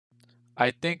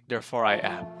I think, therefore I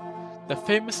am. The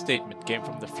famous statement came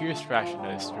from the fierce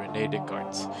rationalist Rene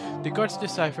Descartes. Descartes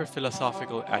deciphered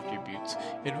philosophical attributes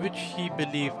in which he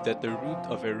believed that the root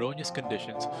of erroneous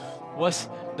conditions was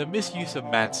the misuse of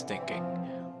man's thinking,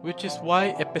 which is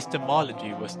why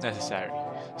epistemology was necessary.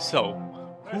 So,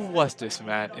 who was this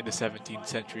man in the 17th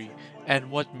century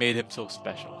and what made him so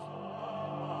special?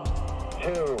 2,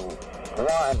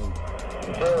 1,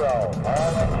 0.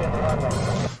 All engine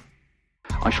running.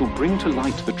 I shall bring to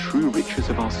light the true riches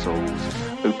of our souls,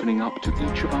 opening up to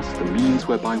each of us the means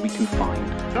whereby we can find.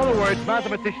 In other words,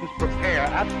 mathematicians prepare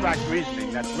abstract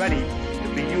reasoning that's ready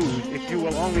to be used if you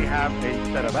will only have a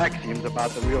set of axioms about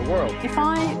the real world. If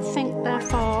I think,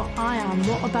 therefore I am,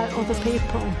 what about other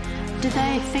people? Do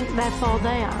they think, therefore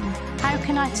they am? How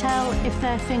can I tell if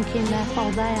they're thinking,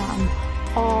 therefore they am?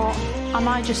 Or am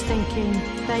I just thinking,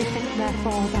 they think,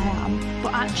 therefore they am,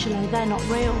 but actually they're not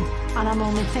real, and I'm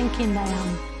only thinking they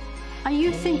am? Are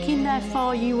you thinking,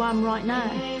 therefore you am right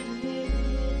now?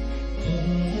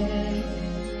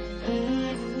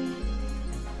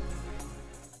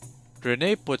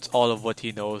 Rene puts all of what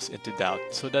he knows into doubt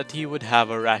so that he would have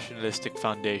a rationalistic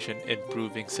foundation in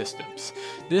proving systems.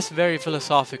 This very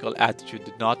philosophical attitude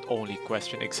did not only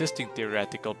question existing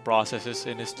theoretical processes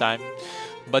in his time,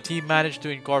 but he managed to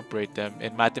incorporate them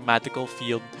in mathematical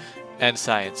field and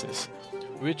sciences,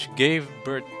 which gave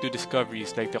birth to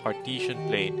discoveries like the Cartesian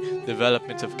plane,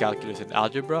 developments of calculus and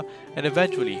algebra, and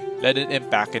eventually led an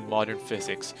impact in modern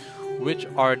physics, which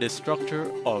are the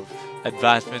structure of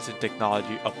advancements in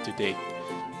technology up to date.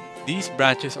 These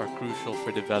branches are crucial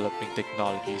for developing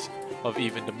technologies of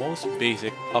even the most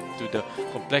basic up to the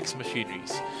complex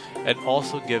machineries, and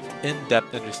also give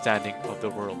in-depth understanding of the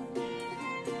world.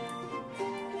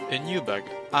 In Neuburg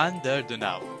an der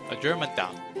Donau, a German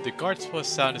town, Descartes was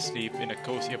sound asleep in a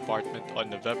cozy apartment on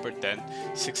November 10,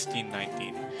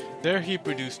 1619. There he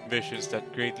produced visions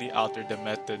that greatly altered the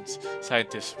methods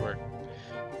scientists worked.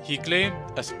 He claimed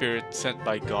a spirit sent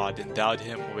by God endowed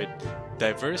him with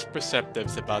diverse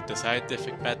perceptives about the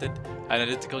scientific method,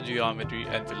 analytical geometry,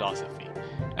 and philosophy.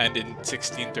 And in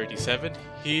 1637,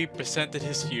 he presented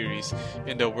his theories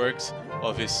in the works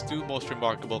of his two most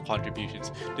remarkable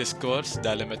contributions, Discours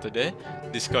de la méthode,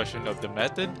 Discussion of the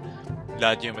Method,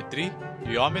 La Géométrie,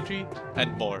 Geometry,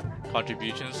 and more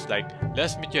contributions like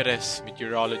Les Métiers,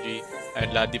 Meteorology,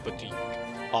 and La Diptyque,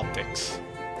 Optics.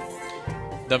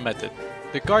 The Method.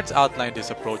 Descartes outlined his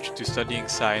approach to studying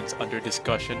science under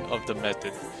discussion of the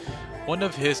method. One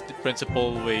of his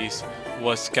principal ways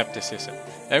was skepticism.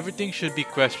 Everything should be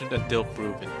questioned until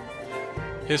proven.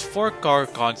 His four core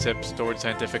concepts toward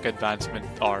scientific advancement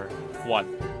are: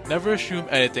 1. Never assume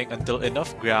anything until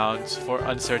enough grounds for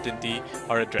uncertainty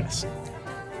are addressed.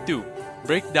 2.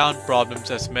 Break down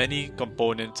problems as many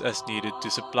components as needed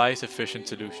to supply sufficient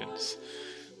solutions.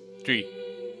 3.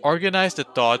 Organize the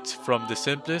thoughts from the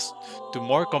simplest to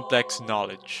more complex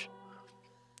knowledge.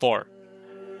 4.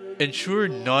 Ensure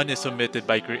none is omitted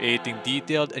by creating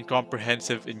detailed and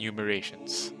comprehensive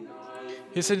enumerations.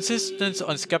 His insistence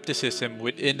on skepticism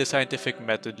within the scientific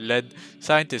method led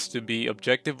scientists to be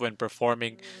objective when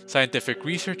performing scientific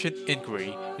research and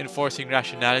inquiry, enforcing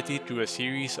rationality through a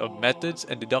series of methods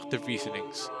and deductive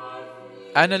reasonings.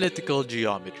 Analytical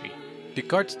geometry.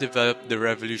 Descartes developed the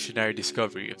revolutionary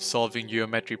discovery of solving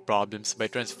geometry problems by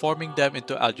transforming them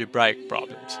into algebraic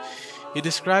problems. He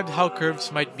described how curves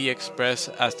might be expressed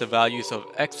as the values of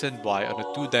x and y on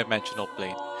a two-dimensional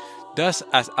plane, thus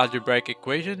as algebraic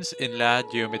equations in La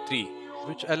Géométrie,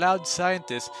 which allowed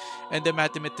scientists and the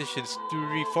mathematicians to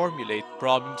reformulate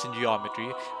problems in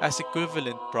geometry as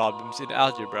equivalent problems in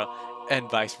algebra and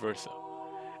vice versa,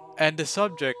 and the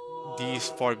subject these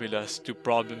formulas to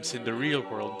problems in the real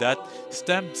world that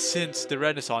stemmed since the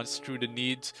Renaissance through the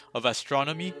needs of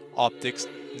astronomy, optics,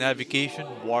 navigation,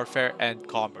 warfare, and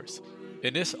commerce.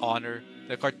 In his honor,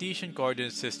 the Cartesian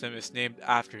coordinate system is named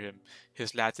after him.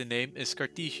 His Latin name is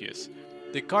Cartesius.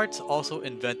 Descartes also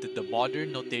invented the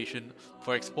modern notation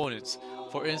for exponents.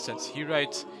 For instance, he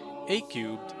writes a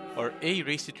cubed or a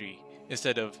raised to 3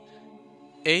 instead of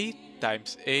a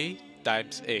times a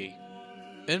times a,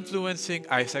 influencing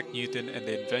Isaac Newton and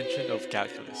the invention of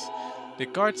calculus.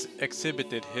 Descartes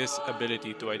exhibited his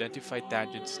ability to identify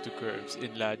tangents to curves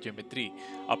in La Géométrie,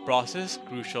 a process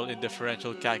crucial in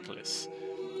differential calculus.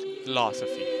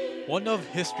 Philosophy. One of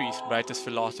history's brightest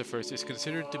philosophers is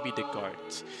considered to be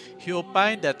Descartes. He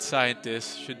opined that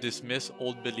scientists should dismiss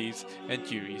old beliefs and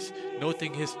theories,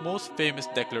 noting his most famous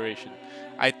declaration,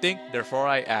 "I think, therefore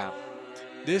I am."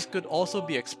 This could also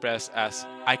be expressed as,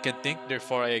 "I can think,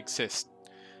 therefore I exist."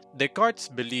 Descartes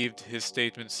believed his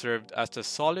statement served as the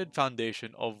solid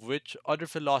foundation of which other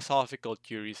philosophical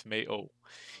theories may owe.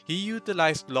 He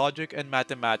utilized logic and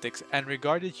mathematics and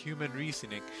regarded human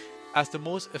reasoning as the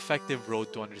most effective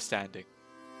road to understanding.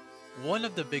 One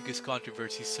of the biggest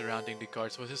controversies surrounding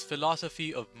Descartes was his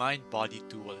philosophy of mind-body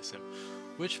dualism,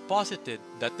 which posited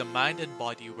that the mind and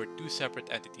body were two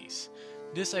separate entities.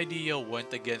 This idea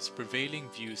went against prevailing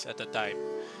views at the time,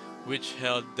 which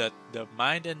held that the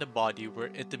mind and the body were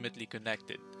intimately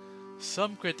connected.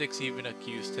 Some critics even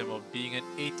accused him of being an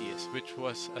atheist, which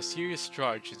was a serious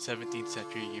charge in 17th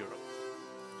century Europe.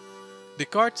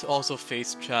 Descartes also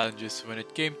faced challenges when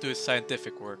it came to his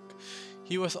scientific work.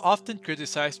 He was often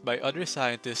criticized by other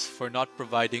scientists for not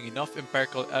providing enough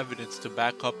empirical evidence to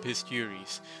back up his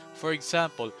theories. For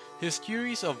example, his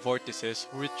theories of vortices,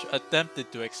 which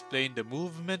attempted to explain the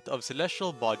movement of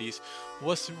celestial bodies,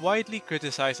 was widely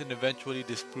criticized and eventually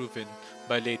disproven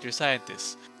by later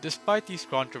scientists. Despite these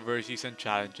controversies and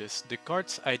challenges,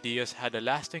 Descartes' ideas had a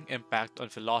lasting impact on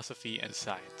philosophy and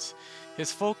science.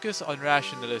 His focus on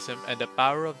rationalism and the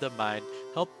power of the mind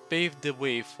helped pave the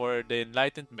way for the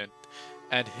Enlightenment,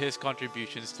 and his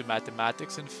contributions to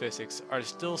mathematics and physics are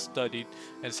still studied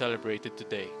and celebrated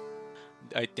today.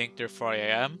 I think therefore I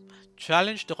am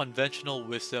challenged the conventional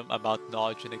wisdom about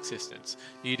knowledge and existence,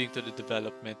 leading to the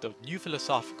development of new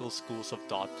philosophical schools of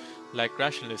thought like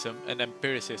rationalism and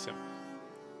empiricism.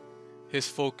 His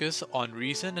focus on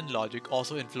reason and logic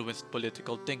also influenced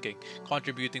political thinking,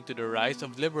 contributing to the rise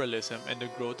of liberalism and the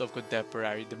growth of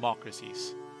contemporary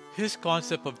democracies. His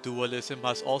concept of dualism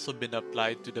has also been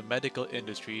applied to the medical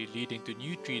industry, leading to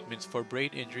new treatments for brain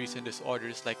injuries and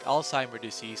disorders like Alzheimer's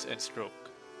disease and stroke.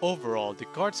 Overall,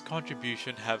 Descartes'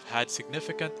 contributions have had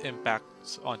significant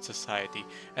impacts on society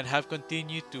and have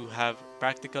continued to have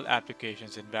practical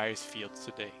applications in various fields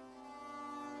today.